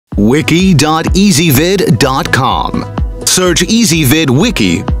wiki.ezvid.com. Search Ezvid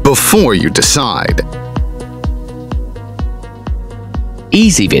Wiki before you decide.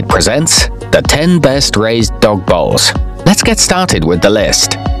 Ezvid presents the 10 best raised dog bowls. Let's get started with the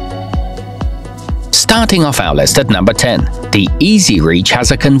list. Starting off our list at number 10, the EasyReach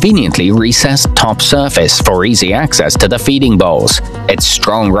has a conveniently recessed top surface for easy access to the feeding bowls. Its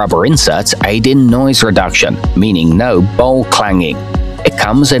strong rubber inserts aid in noise reduction, meaning no bowl clanging. It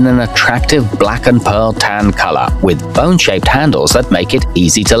comes in an attractive black and pearl tan color with bone-shaped handles that make it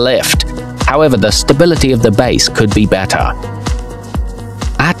easy to lift. However, the stability of the base could be better.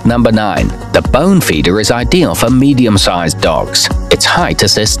 At number 9, the Bone Feeder is ideal for medium-sized dogs. Its height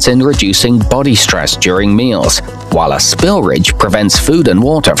assists in reducing body stress during meals, while a spill ridge prevents food and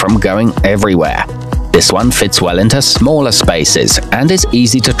water from going everywhere. This one fits well into smaller spaces and is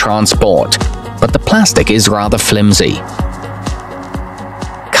easy to transport, but the plastic is rather flimsy.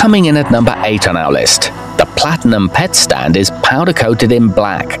 Coming in at number 8 on our list, the Platinum Pet Stand is powder-coated in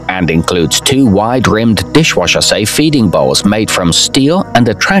black and includes 2 wide-rimmed dishwasher-safe feeding bowls made from steel and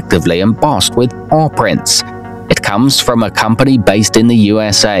attractively embossed with paw prints. It comes from a company based in the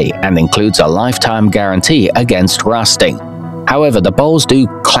USA and includes a lifetime guarantee against rusting. However, the bowls do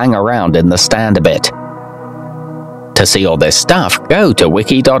clang around in the stand a bit. To see all this stuff, go to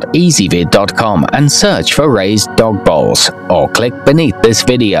wiki.ezvid.com and search for raised dog bowls, or click beneath this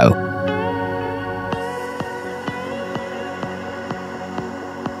video.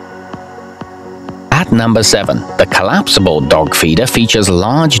 At number 7, the collapsible dog feeder features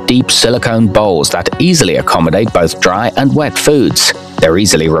large, deep silicone bowls that easily accommodate both dry and wet foods. They're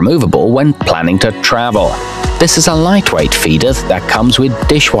easily removable when planning to travel. This is a lightweight feeder that comes with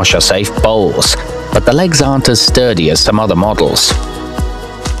dishwasher-safe bowls, but the legs aren't as sturdy as some other models.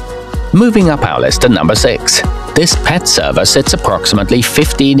 Moving up our list at number 6. This pet server sits approximately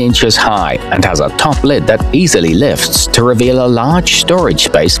 15 inches high and has a top lid that easily lifts to reveal a large storage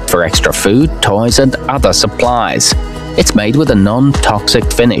space for extra food, toys, and other supplies. It's made with a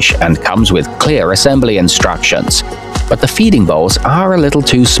non-toxic finish and comes with clear assembly instructions, but the feeding bowls are a little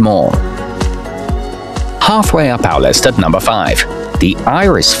too small. Halfway up our list at number 5. The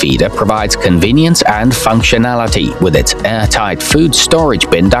Iris Feeder provides convenience and functionality with its airtight food storage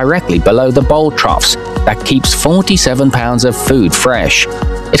bin directly below the bowl troughs that keeps 47 pounds of food fresh.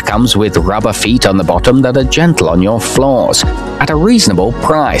 It comes with rubber feet on the bottom that are gentle on your floors, at a reasonable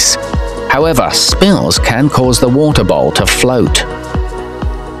price. However, spills can cause the water bowl to float.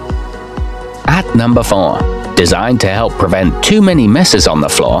 At number 4. Designed to help prevent too many messes on the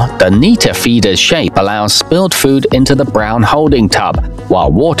floor, the Nita Feeder's shape allows spilled food into the brown holding tub,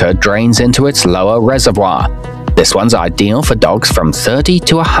 while water drains into its lower reservoir. This one's ideal for dogs from 30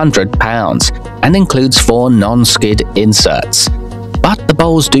 to 100 pounds and includes 4 non-skid inserts. But the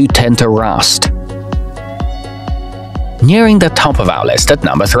bowls do tend to rust. Nearing the top of our list at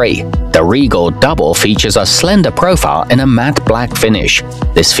number 3, the Regal Double features a slender profile in a matte black finish.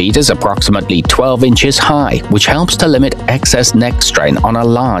 This feeder's approximately 12 inches high, which helps to limit excess neck strain on a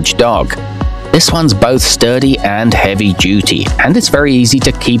large dog. This one's both sturdy and heavy-duty, and it's very easy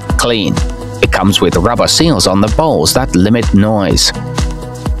to keep clean. It comes with rubber seals on the bowls that limit noise.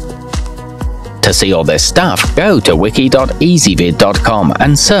 To see all this stuff, go to wiki.ezvid.com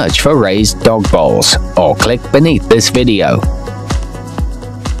and search for raised dog bowls, or click beneath this video.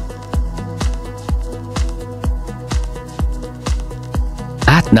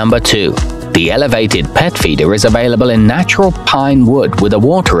 At number 2, the Elevated Pet Feeder is available in natural pine wood with a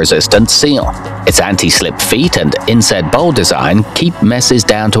water-resistant seal. Its anti-slip feet and inset bowl design keep messes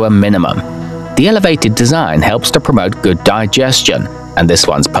down to a minimum. The elevated design helps to promote good digestion, and this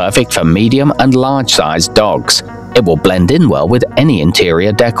one's perfect for medium and large-sized dogs. It will blend in well with any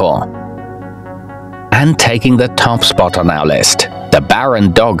interior decor. And taking the top spot on our list, the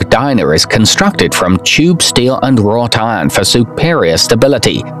Baron Dog Diner is constructed from tube steel and wrought iron for superior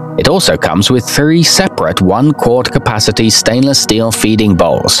stability. It also comes with 3 separate 1-quart capacity stainless steel feeding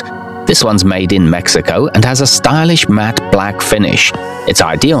bowls. This one's made in Mexico and has a stylish matte black finish. It's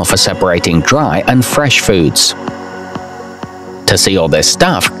ideal for separating dry and fresh foods. To see all this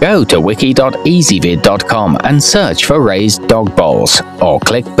stuff, go to wiki.ezvid.com and search for raised dog bowls, or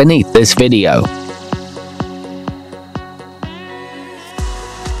click beneath this video.